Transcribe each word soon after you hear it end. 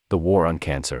The war on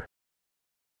cancer.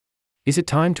 Is it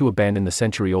time to abandon the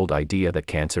century-old idea that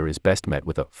cancer is best met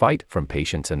with a fight from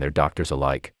patients and their doctors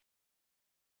alike?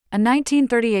 A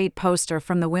 1938 poster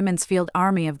from the Women's Field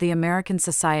Army of the American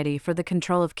Society for the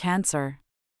Control of Cancer.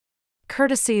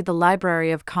 Courtesy the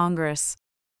Library of Congress.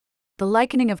 The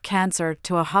likening of cancer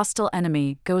to a hostile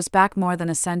enemy goes back more than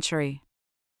a century.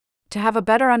 To have a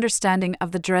better understanding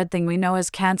of the dread thing we know as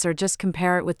cancer, just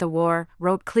compare it with the war,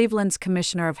 wrote Cleveland's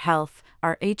Commissioner of Health,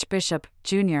 R. H. Bishop,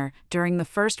 Jr., during the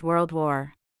First World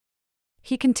War.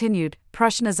 He continued,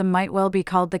 Prussianism might well be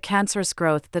called the cancerous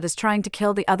growth that is trying to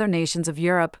kill the other nations of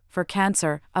Europe, for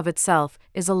cancer, of itself,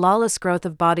 is a lawless growth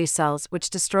of body cells which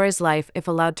destroys life if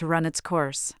allowed to run its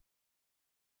course.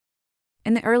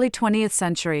 In the early 20th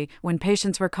century, when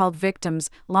patients were called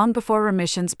victims, long before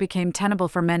remissions became tenable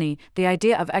for many, the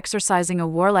idea of exercising a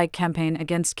warlike campaign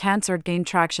against cancer gained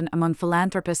traction among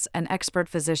philanthropists and expert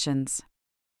physicians.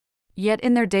 Yet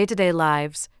in their day-to-day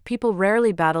lives, people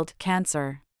rarely battled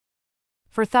cancer.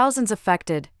 For thousands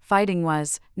affected, fighting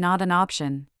was not an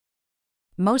option.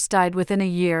 Most died within a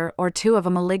year or two of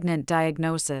a malignant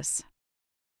diagnosis.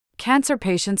 Cancer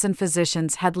patients and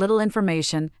physicians had little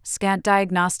information, scant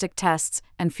diagnostic tests,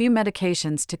 and few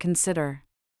medications to consider.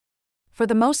 For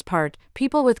the most part,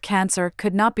 people with cancer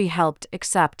could not be helped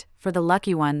except, for the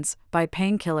lucky ones, by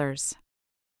painkillers.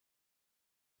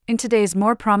 In today's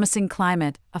more promising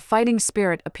climate, a fighting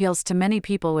spirit appeals to many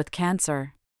people with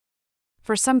cancer.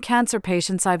 For some cancer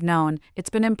patients I've known, it's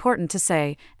been important to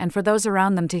say, and for those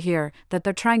around them to hear, that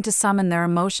they're trying to summon their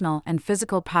emotional and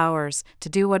physical powers to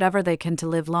do whatever they can to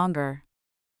live longer.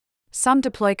 Some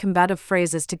deploy combative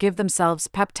phrases to give themselves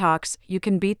pep talks, "You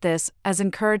can beat this," as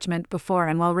encouragement before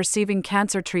and while receiving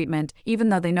cancer treatment, even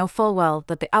though they know full well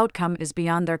that the outcome is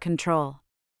beyond their control.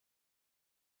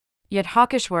 Yet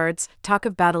hawkish words, talk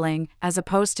of battling, as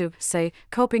opposed to, say,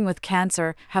 coping with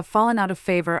cancer, have fallen out of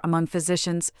favor among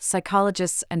physicians,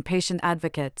 psychologists, and patient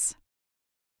advocates.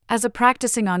 As a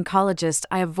practicing oncologist,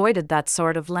 I avoided that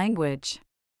sort of language.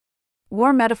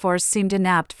 War metaphors seemed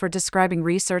inapt for describing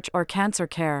research or cancer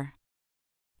care.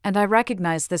 And I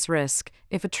recognize this risk.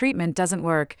 If a treatment doesn't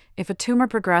work, if a tumor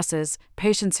progresses,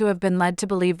 patients who have been led to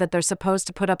believe that they're supposed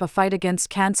to put up a fight against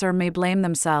cancer may blame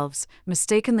themselves,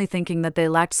 mistakenly thinking that they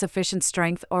lacked sufficient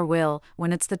strength or will,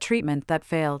 when it's the treatment that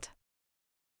failed.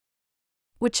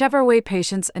 Whichever way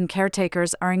patients and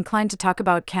caretakers are inclined to talk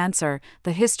about cancer,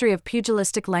 the history of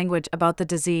pugilistic language about the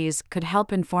disease could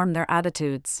help inform their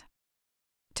attitudes.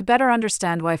 To better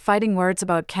understand why fighting words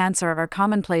about cancer are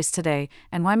commonplace today,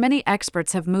 and why many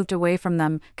experts have moved away from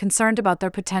them, concerned about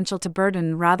their potential to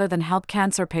burden rather than help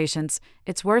cancer patients,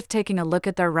 it's worth taking a look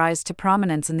at their rise to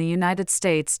prominence in the United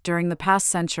States during the past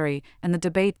century, and the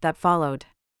debate that followed.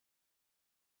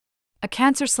 A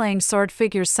cancer-slaying sword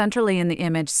figures centrally in the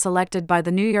image selected by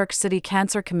the New York City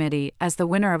Cancer Committee as the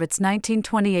winner of its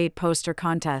 1928 poster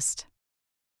contest.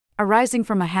 Arising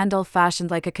from a handle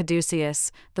fashioned like a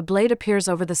caduceus, the blade appears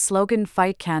over the slogan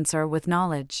 "Fight Cancer with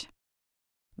Knowledge."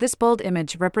 This bold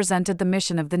image represented the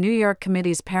mission of the New York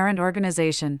Committee's parent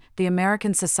organization, the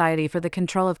American Society for the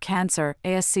Control of Cancer,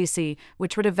 ASCC,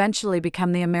 which would eventually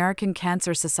become the American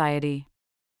Cancer Society.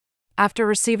 After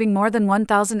receiving more than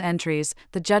 1,000 entries,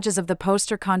 the judges of the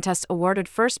poster contest awarded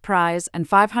first prize and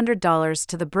 $500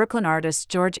 to the Brooklyn artist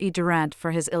George E. Durant for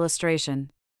his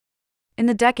illustration. In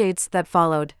the decades that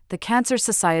followed, the Cancer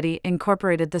Society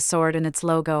incorporated the sword in its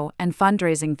logo and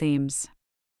fundraising themes.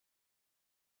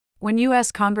 When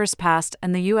U.S. Congress passed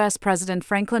and the U.S. President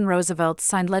Franklin Roosevelt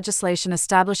signed legislation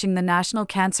establishing the National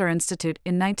Cancer Institute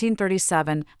in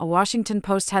 1937, a Washington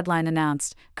Post headline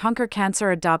announced, "Conquer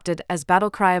Cancer adopted as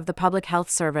battle cry of the Public Health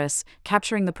Service,"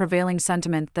 capturing the prevailing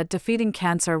sentiment that defeating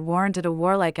cancer warranted a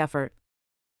warlike effort.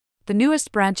 The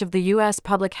newest branch of the U.S.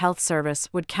 Public Health Service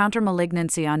would counter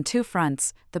malignancy on two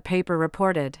fronts, the paper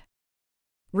reported.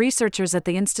 Researchers at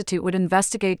the institute would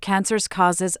investigate cancer's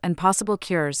causes and possible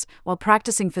cures, while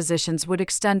practicing physicians would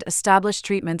extend established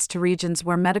treatments to regions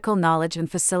where medical knowledge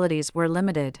and facilities were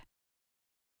limited.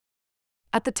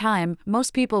 At the time,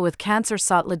 most people with cancer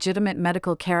sought legitimate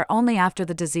medical care only after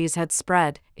the disease had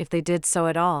spread, if they did so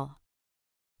at all.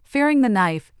 Fearing the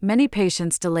knife, many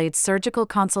patients delayed surgical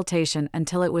consultation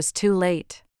until it was too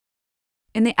late.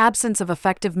 In the absence of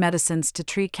effective medicines to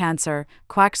treat cancer,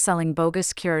 quacks selling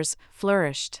bogus cures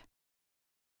flourished.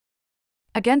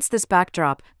 Against this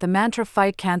backdrop, the mantra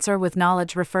 "Fight Cancer with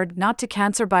Knowledge" referred not to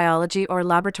cancer biology or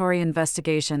laboratory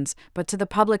investigations, but to the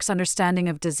public's understanding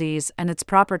of disease and its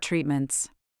proper treatments.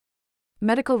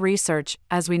 Medical research,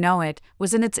 as we know it,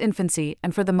 was in its infancy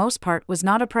and for the most part was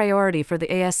not a priority for the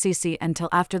ASCC until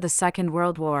after the Second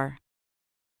World War.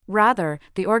 Rather,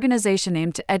 the organization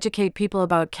aimed to educate people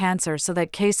about cancer so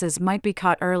that cases might be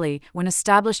caught early when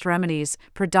established remedies,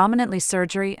 predominantly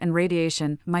surgery and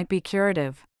radiation, might be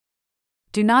curative.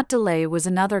 Do not delay was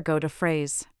another go-to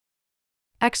phrase.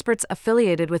 Experts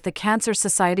affiliated with the Cancer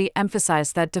Society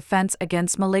emphasized that defense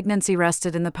against malignancy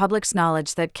rested in the public's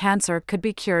knowledge that cancer could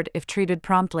be cured if treated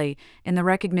promptly, in the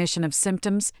recognition of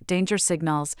symptoms, danger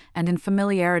signals, and in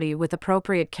familiarity with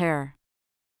appropriate care.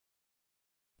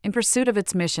 In pursuit of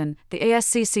its mission, the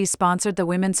ASCC sponsored the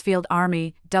Women's Field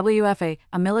Army, WFA,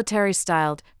 a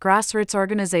military-styled, grassroots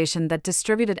organization that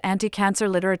distributed anti-cancer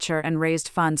literature and raised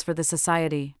funds for the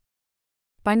society.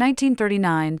 By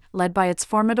 1939, led by its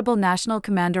formidable national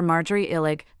commander Marjorie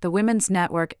Illig, the Women's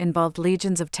Network involved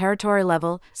legions of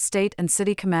territory-level, state and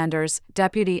city commanders,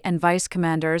 deputy and vice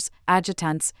commanders,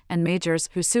 adjutants, and majors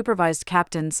who supervised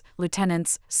captains,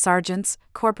 lieutenants, sergeants,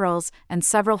 corporals, and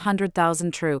several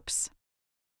 100,000 troops.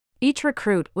 Each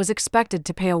recruit was expected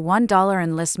to pay a $1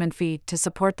 enlistment fee to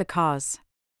support the cause.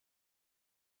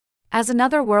 As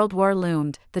another world war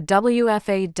loomed, the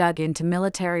WFA dug into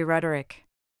military rhetoric.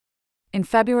 In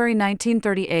February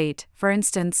 1938, for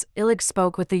instance, Illig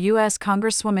spoke with the U.S.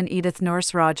 Congresswoman Edith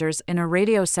Norris Rogers in a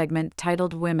radio segment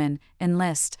titled Women,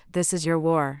 Enlist, This Is Your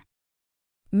War.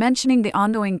 Mentioning the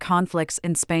ongoing conflicts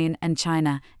in Spain and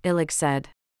China, Illig said,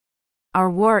 "Our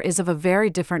war is of a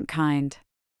very different kind.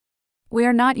 We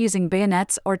are not using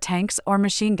bayonets or tanks or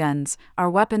machine guns, our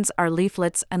weapons are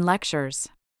leaflets and lectures.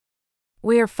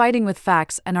 We are fighting with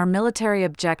facts and our military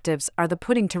objectives are the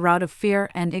putting to rout of fear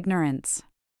and ignorance."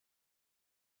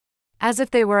 As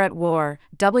if they were at war,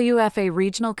 WFA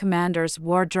regional commanders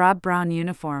wore drab brown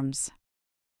uniforms.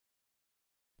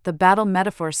 The battle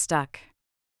metaphor stuck.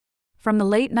 From the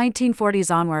late 1940s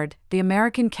onward, the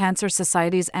American Cancer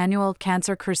Society's annual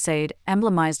Cancer Crusade,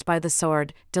 emblemized by the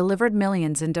sword, delivered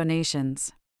millions in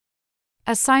donations.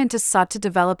 As scientists sought to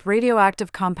develop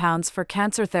radioactive compounds for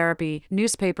cancer therapy,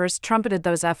 newspapers trumpeted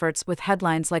those efforts with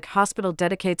headlines like "Hospital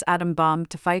Dedicates Atom Bomb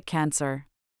to Fight Cancer."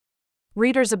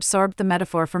 Readers absorbed the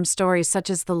metaphor from stories such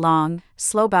as The Long,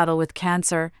 Slow Battle with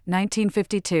Cancer,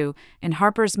 1952, in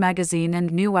Harper's Magazine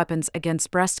and New Weapons Against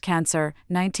Breast Cancer,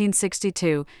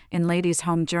 1962, in Ladies'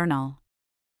 Home Journal.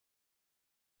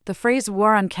 The phrase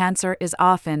war on cancer is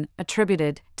often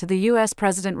attributed to the U.S.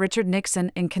 President Richard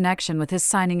Nixon in connection with his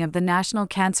signing of the National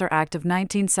Cancer Act of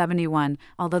 1971,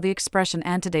 although the expression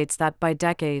antedates that by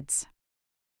decades.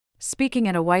 Speaking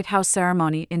at a White House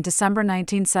ceremony in December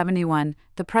 1971,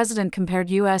 the president compared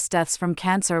U.S. deaths from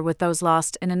cancer with those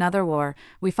lost in another war.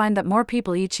 "We find that more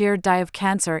people each year die of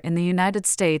cancer in the United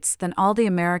States than all the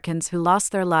Americans who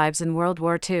lost their lives in World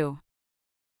War II."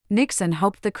 Nixon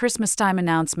hoped the Christmastime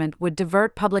announcement would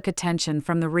divert public attention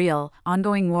from the real,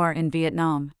 ongoing war in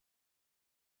Vietnam.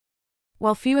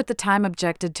 While few at the time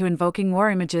objected to invoking war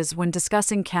images when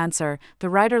discussing cancer, the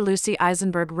writer Lucy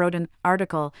Eisenberg wrote an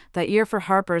article that year for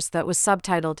Harper's that was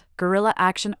subtitled, "Guerrilla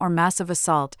Action or Massive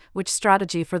Assault, Which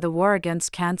Strategy for the War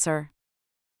Against Cancer?"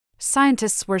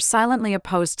 Scientists were silently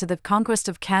opposed to the conquest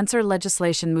of cancer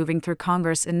legislation moving through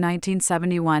Congress in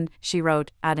 1971, she wrote,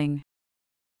 adding,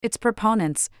 "Its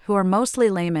proponents, who are mostly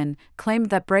laymen,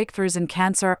 claimed that breakthroughs in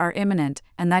cancer are imminent,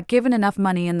 and that given enough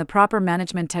money and the proper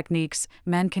management techniques,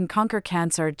 man can conquer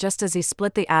cancer just as he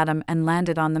split the atom and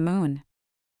landed on the moon."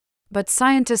 But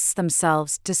scientists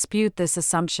themselves dispute this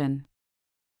assumption.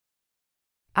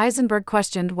 Eisenberg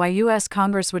questioned why U.S.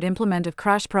 Congress would implement a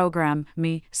crash program,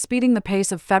 speeding the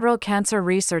pace of federal cancer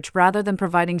research rather than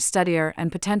providing steadier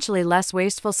and potentially less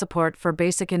wasteful support for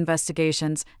basic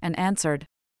investigations, and answered,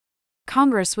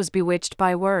 "Congress was bewitched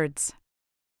by words.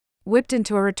 Whipped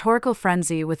into a rhetorical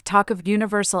frenzy with talk of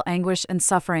universal anguish and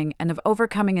suffering and of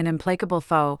overcoming an implacable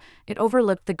foe, it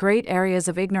overlooked the great areas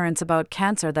of ignorance about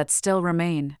cancer that still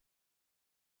remain."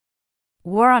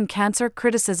 War on cancer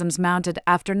criticisms mounted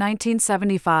after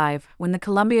 1975, when the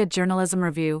Columbia Journalism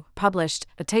Review published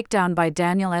a takedown by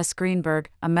Daniel S. Greenberg,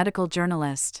 a medical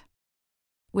journalist.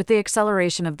 With the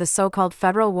acceleration of the so-called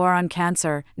federal war on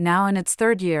cancer, now in its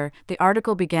third year, the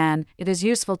article began, "It is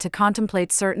useful to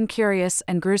contemplate certain curious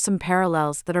and gruesome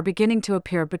parallels that are beginning to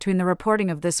appear between the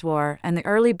reporting of this war and the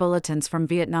early bulletins from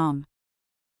Vietnam."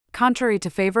 Contrary to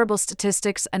favorable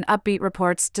statistics and upbeat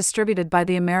reports distributed by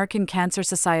the American Cancer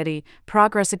Society,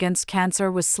 progress against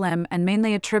cancer was slim and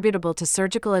mainly attributable to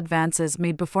surgical advances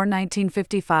made before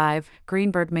 1955,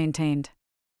 Greenberg maintained.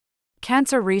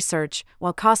 Cancer research,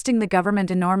 while costing the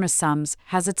government enormous sums,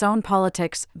 has its own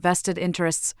politics, vested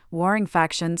interests, warring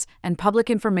factions, and public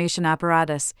information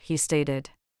apparatus, he stated.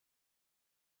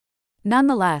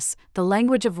 Nonetheless, the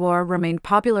language of war remained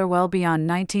popular well beyond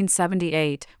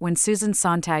 1978, when Susan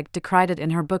Sontag decried it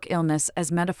in her book Illness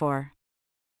as Metaphor.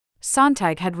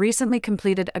 Sontag had recently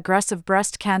completed aggressive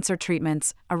breast cancer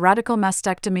treatments, a radical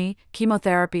mastectomy,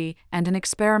 chemotherapy, and an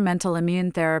experimental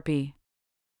immune therapy.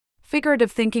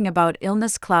 Figurative thinking about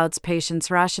illness clouds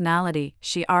patients' rationality,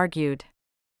 she argued.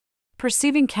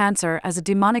 Perceiving cancer as a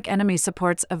demonic enemy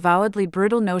supports avowedly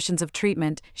brutal notions of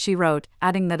treatment, she wrote,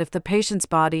 adding that if the patient's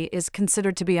body is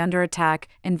considered to be under attack,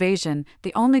 invasion,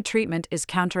 the only treatment is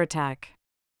counterattack.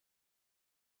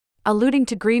 Alluding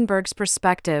to Greenberg's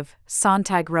perspective,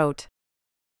 Sontag wrote,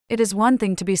 "It is one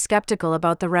thing to be skeptical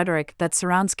about the rhetoric that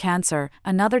surrounds cancer,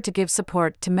 another to give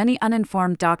support to many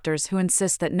uninformed doctors who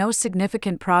insist that no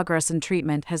significant progress in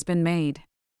treatment has been made."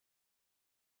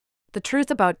 The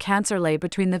truth about cancer lay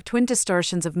between the twin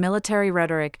distortions of military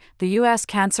rhetoric, the U.S.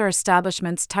 cancer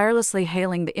establishment's tirelessly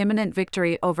hailing the imminent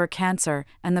victory over cancer,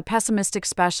 and the pessimistic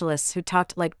specialists who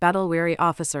talked like battle-weary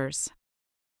officers.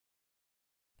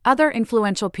 Other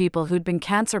influential people who'd been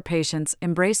cancer patients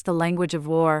embraced the language of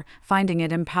war, finding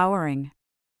it empowering.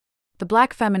 The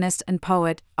Black feminist and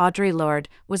poet, Audre Lorde,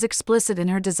 was explicit in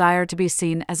her desire to be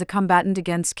seen as a combatant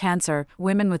against cancer.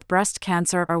 "Women with breast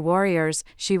cancer are warriors,"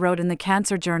 she wrote in the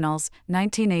Cancer Journals,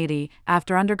 1980,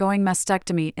 after undergoing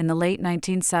mastectomy in the late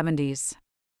 1970s.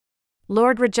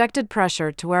 Lorde rejected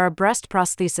pressure to wear a breast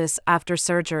prosthesis after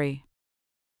surgery.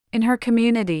 In her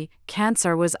community,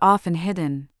 cancer was often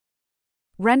hidden.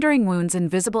 Rendering wounds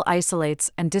invisible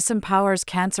isolates and disempowers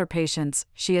cancer patients,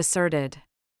 she asserted.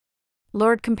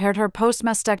 Lorde compared her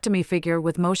post-mastectomy figure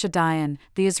with Moshe Dayan,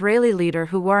 the Israeli leader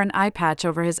who wore an eye patch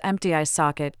over his empty eye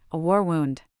socket, a war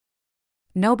wound.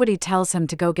 Nobody tells him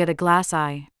to go get a glass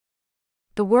eye.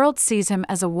 The world sees him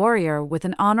as a warrior with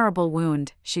an honorable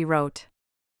wound, she wrote.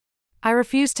 I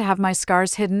refuse to have my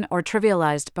scars hidden or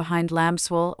trivialized behind lamb's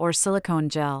wool or silicone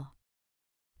gel.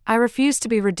 I refuse to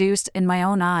be reduced in my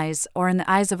own eyes or in the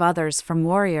eyes of others from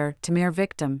warrior to mere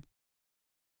victim.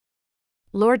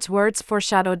 Lorde's words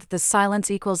foreshadowed the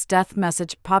silence equals death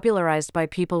message popularized by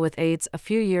people with AIDS a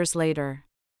few years later.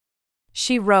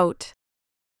 She wrote,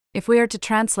 "If we are to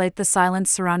translate the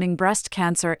silence surrounding breast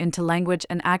cancer into language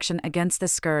and action against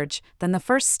this scourge, then the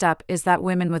first step is that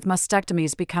women with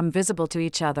mastectomies become visible to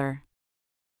each other.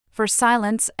 For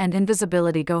silence and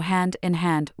invisibility go hand in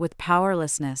hand with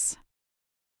powerlessness."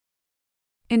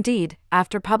 Indeed,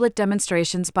 after public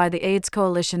demonstrations by the AIDS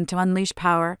Coalition to unleash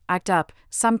power, ACT UP,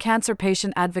 some cancer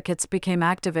patient advocates became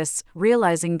activists,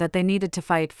 realizing that they needed to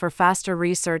fight for faster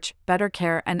research, better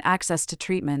care, and access to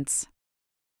treatments.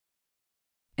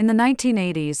 In the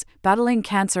 1980s, battling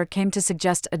cancer came to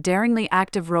suggest a daringly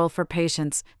active role for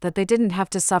patients, that they didn't have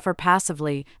to suffer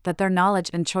passively, that their knowledge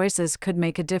and choices could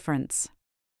make a difference.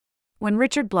 When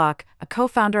Richard Block, a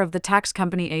co-founder of the tax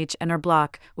company H&R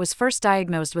Block, was first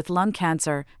diagnosed with lung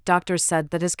cancer, doctors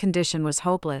said that his condition was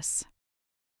hopeless.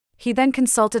 He then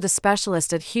consulted a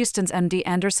specialist at Houston's MD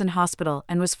Anderson Hospital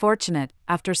and was fortunate.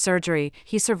 After surgery,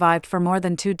 he survived for more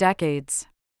than 2 decades.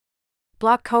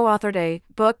 Block co-authored a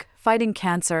book, Fighting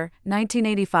Cancer,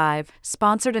 1985,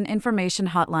 sponsored an information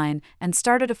hotline, and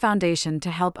started a foundation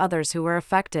to help others who were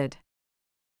affected.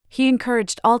 He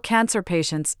encouraged all cancer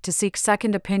patients to seek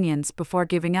second opinions before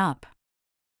giving up.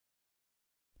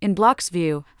 In Block's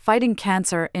view, fighting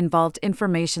cancer involved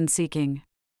information seeking.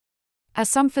 As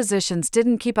some physicians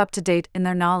didn't keep up to date in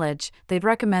their knowledge, they'd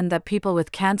recommend that people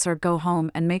with cancer go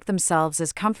home and make themselves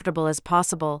as comfortable as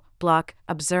possible, Block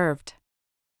observed.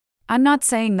 I'm not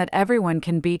saying that everyone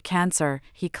can beat cancer,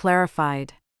 he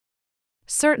clarified.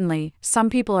 Certainly, some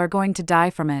people are going to die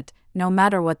from it, no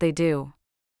matter what they do.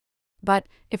 But,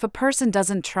 if a person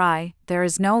doesn't try, there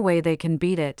is no way they can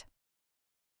beat it.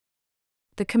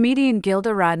 The comedian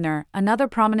Gilda Radner, another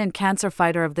prominent cancer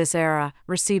fighter of this era,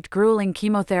 received grueling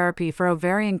chemotherapy for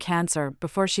ovarian cancer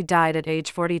before she died at age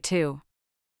 42.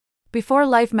 Before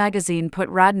Life magazine put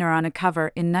Radner on a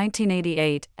cover in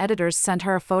 1988, editors sent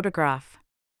her a photograph.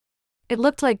 "It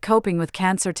looked like coping with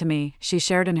cancer to me," she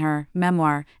shared in her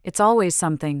memoir, It's Always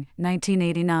Something,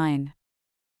 1989.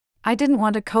 "I didn't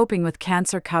want a coping with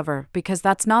cancer cover because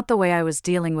that's not the way I was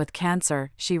dealing with cancer,"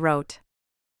 she wrote.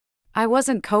 "I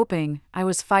wasn't coping, I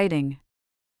was fighting."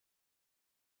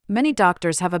 Many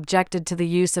doctors have objected to the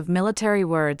use of military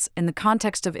words in the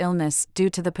context of illness due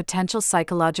to the potential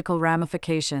psychological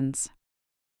ramifications.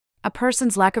 A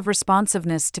person's lack of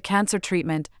responsiveness to cancer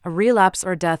treatment, a relapse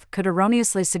or death could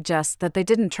erroneously suggest that they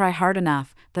didn't try hard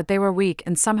enough, that they were weak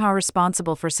and somehow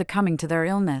responsible for succumbing to their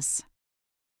illness.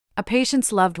 A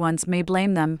patient's loved ones may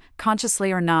blame them, consciously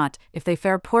or not, if they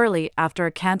fare poorly after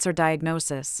a cancer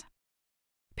diagnosis.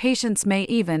 Patients may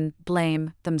even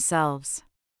blame themselves.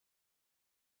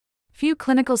 Few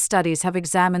clinical studies have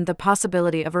examined the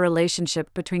possibility of a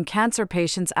relationship between cancer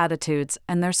patients' attitudes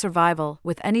and their survival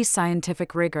with any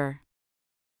scientific rigor.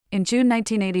 In June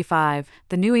 1985,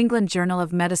 the New England Journal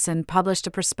of Medicine published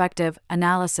a prospective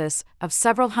analysis of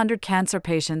several hundred cancer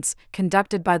patients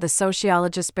conducted by the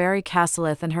sociologist Barry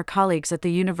Castleth and her colleagues at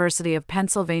the University of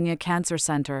Pennsylvania Cancer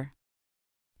Center.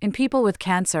 In people with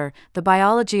cancer, the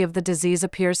biology of the disease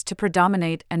appears to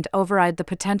predominate and override the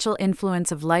potential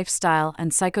influence of lifestyle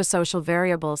and psychosocial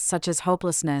variables such as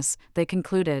hopelessness, they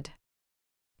concluded.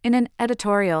 In an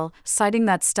editorial citing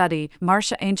that study,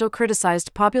 Marcia Angel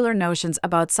criticized popular notions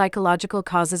about psychological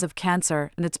causes of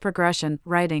cancer and its progression,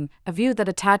 writing, "A view that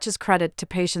attaches credit to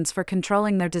patients for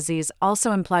controlling their disease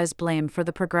also implies blame for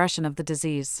the progression of the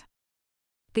disease."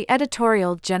 The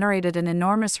editorial generated an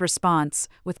enormous response,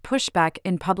 with pushback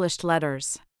in published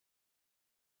letters.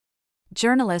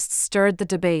 Journalists stirred the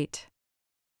debate.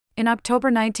 In October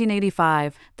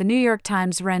 1985, the New York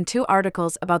Times ran 2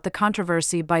 articles about the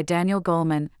controversy by Daniel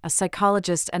Goleman, a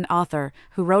psychologist and author,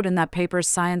 who wrote in that paper's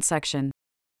science section.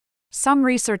 Some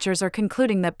researchers are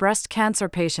concluding that breast cancer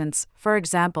patients, for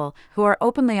example, who are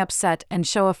openly upset and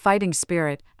show a fighting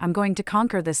spirit, "I'm going to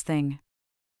conquer this thing,"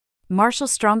 marshal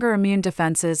stronger immune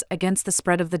defenses against the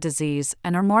spread of the disease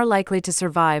and are more likely to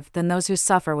survive than those who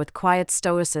suffer with quiet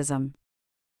stoicism.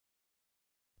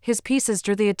 His pieces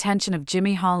drew the attention of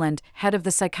Jimmy Holland, head of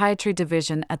the psychiatry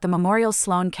division at the Memorial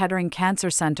Sloan Kettering Cancer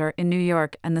Center in New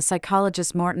York, and the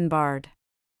psychologist Morton Bard.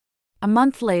 A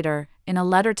month later, in a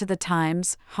letter to the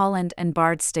Times, Holland and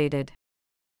Bard stated,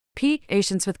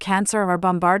 "Patients with cancer are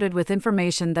bombarded with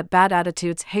information that bad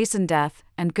attitudes hasten death,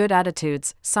 and good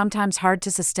attitudes, sometimes hard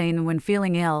to sustain when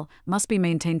feeling ill, must be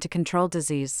maintained to control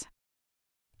disease.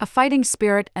 A fighting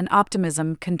spirit and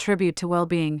optimism contribute to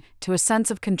well-being, to a sense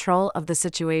of control of the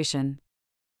situation.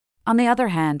 On the other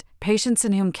hand, patients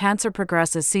in whom cancer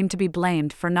progresses seem to be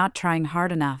blamed for not trying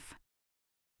hard enough.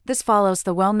 This follows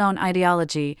the well-known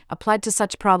ideology, applied to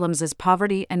such problems as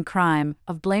poverty and crime,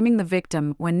 of blaming the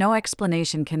victim when no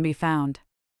explanation can be found."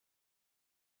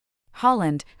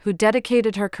 Holland, who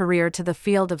dedicated her career to the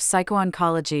field of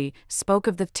psycho-oncology, spoke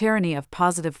of the tyranny of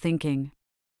positive thinking.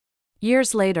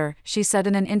 Years later, she said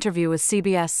in an interview with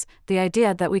CBS, "The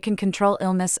idea that we can control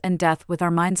illness and death with our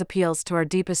minds appeals to our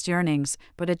deepest yearnings,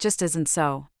 but it just isn't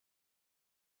so."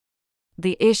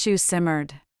 The issue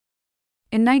simmered.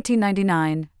 In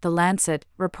 1999, The Lancet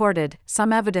reported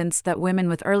some evidence that women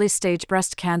with early-stage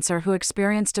breast cancer who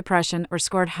experienced depression or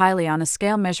scored highly on a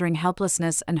scale measuring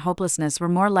helplessness and hopelessness were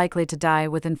more likely to die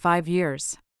within 5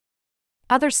 years.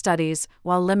 Other studies,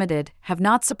 while limited, have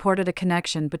not supported a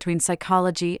connection between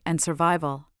psychology and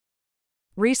survival.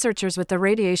 Researchers with the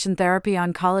Radiation Therapy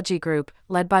Oncology Group,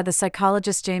 led by the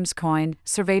psychologist James Coyne,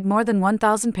 surveyed more than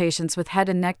 1,000 patients with head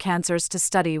and neck cancers to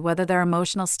study whether their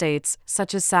emotional states,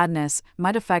 such as sadness,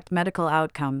 might affect medical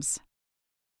outcomes.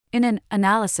 In an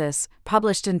analysis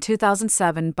published in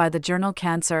 2007 by the journal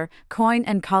Cancer, Coyne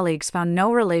and colleagues found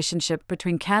no relationship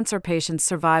between cancer patients'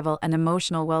 survival and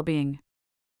emotional well-being.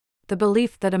 The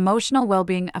belief that emotional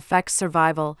well-being affects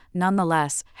survival,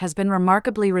 nonetheless, has been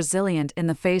remarkably resilient in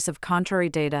the face of contrary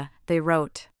data, they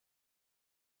wrote.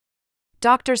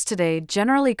 Doctors today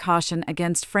generally caution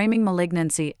against framing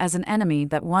malignancy as an enemy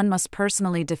that one must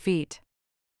personally defeat.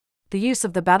 The use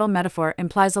of the battle metaphor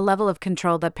implies a level of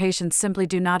control that patients simply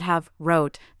do not have,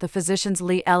 wrote the physicians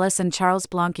Lee Ellis and Charles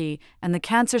Blanqui, and the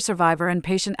cancer survivor and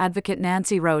patient advocate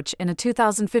Nancy Roach in a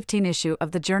 2015 issue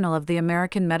of the Journal of the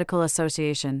American Medical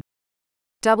Association.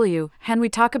 When we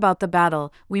talk about the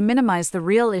battle, we minimize the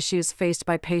real issues faced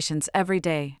by patients every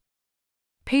day.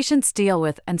 Patients deal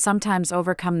with and sometimes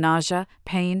overcome nausea,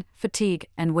 pain, fatigue,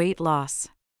 and weight loss.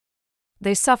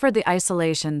 They suffer the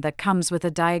isolation that comes with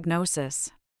a diagnosis.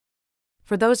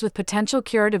 For those with potential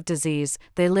curative disease,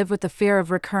 they live with the fear of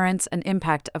recurrence and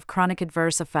impact of chronic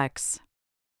adverse effects.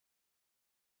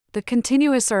 The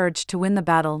continuous urge to win the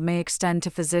battle may extend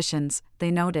to physicians, they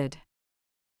noted.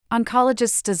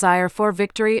 Oncologists' desire for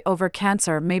victory over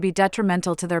cancer may be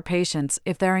detrimental to their patients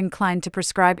if they're inclined to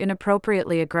prescribe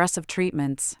inappropriately aggressive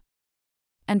treatments.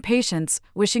 And patients,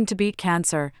 wishing to beat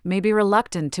cancer, may be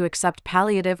reluctant to accept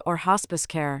palliative or hospice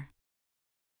care.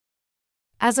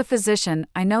 As a physician,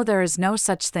 I know there is no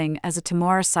such thing as a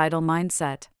tumoricidal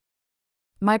mindset.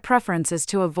 My preference is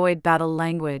to avoid battle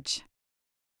language.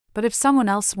 But if someone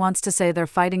else wants to say they're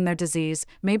fighting their disease,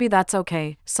 maybe that's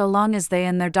okay, so long as they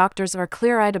and their doctors are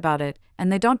clear-eyed about it, and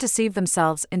they don't deceive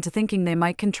themselves into thinking they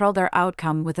might control their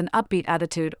outcome with an upbeat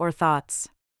attitude or thoughts.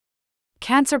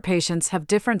 Cancer patients have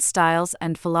different styles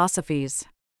and philosophies.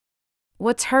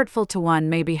 What's hurtful to one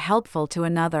may be helpful to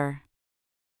another.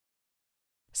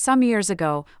 Some years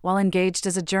ago, while engaged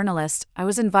as a journalist, I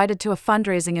was invited to a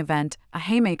fundraising event, a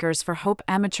Haymakers for Hope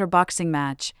amateur boxing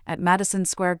match, at Madison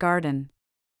Square Garden.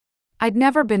 I'd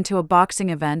never been to a boxing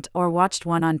event or watched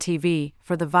one on TV,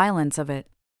 for the violence of it.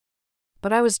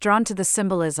 But I was drawn to the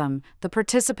symbolism. The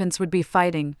participants would be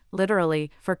fighting,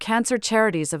 literally, for cancer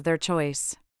charities of their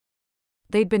choice.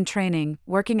 They'd been training,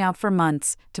 working out for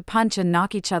months, to punch and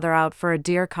knock each other out for a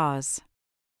dear cause.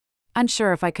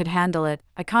 Unsure if I could handle it,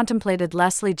 I contemplated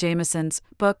Leslie Jamison's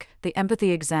book, The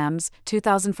Empathy Exams,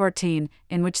 2014,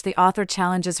 in which the author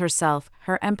challenges herself,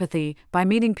 her empathy, by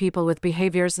meeting people with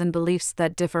behaviors and beliefs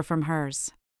that differ from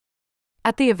hers.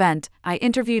 At the event, I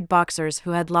interviewed boxers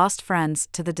who had lost friends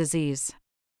to the disease.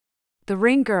 The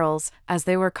ring girls, as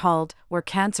they were called, were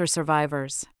cancer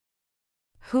survivors.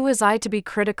 Who was I to be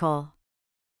critical?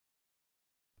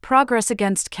 Progress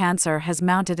against cancer has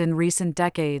mounted in recent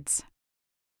decades.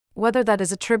 Whether that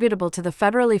is attributable to the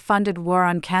federally funded war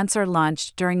on cancer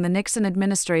launched during the Nixon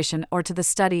administration or to the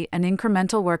steady and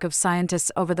incremental work of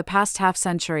scientists over the past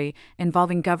half-century,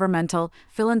 involving governmental,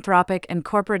 philanthropic and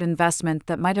corporate investment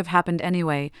that might have happened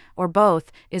anyway, or both,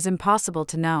 is impossible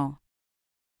to know.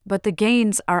 But the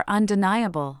gains are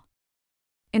undeniable.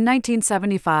 In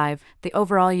 1975, the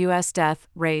overall U.S. death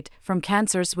rate from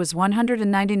cancers was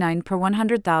 199 per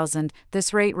 100,000.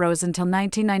 This rate rose until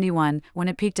 1991, when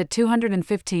it peaked at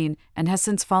 215, and has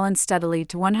since fallen steadily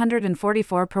to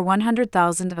 144 per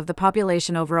 100,000 of the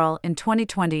population overall in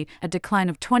 2020, a decline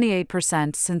of 28%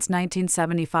 since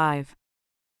 1975.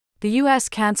 The U.S.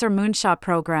 Cancer Moonshot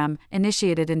Program,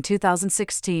 initiated in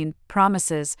 2016,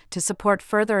 promises to support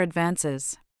further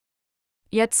advances.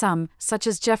 Yet some, such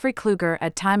as Jeffrey Kluger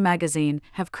at Time magazine,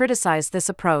 have criticized this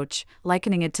approach,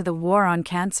 likening it to the war on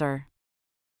cancer.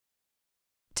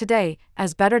 Today,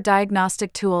 as better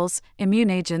diagnostic tools, immune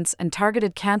agents, and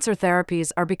targeted cancer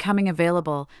therapies are becoming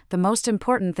available, the most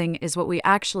important thing is what we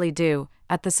actually do,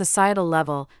 at the societal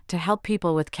level, to help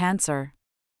people with cancer.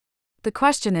 The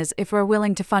question is if we're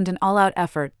willing to fund an all-out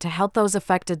effort to help those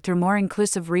affected through more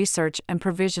inclusive research and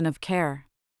provision of care.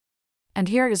 And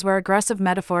here is where aggressive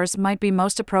metaphors might be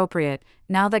most appropriate.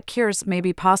 Now that cures may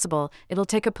be possible, it'll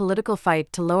take a political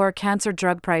fight to lower cancer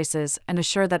drug prices and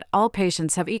assure that all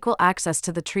patients have equal access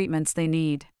to the treatments they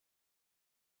need.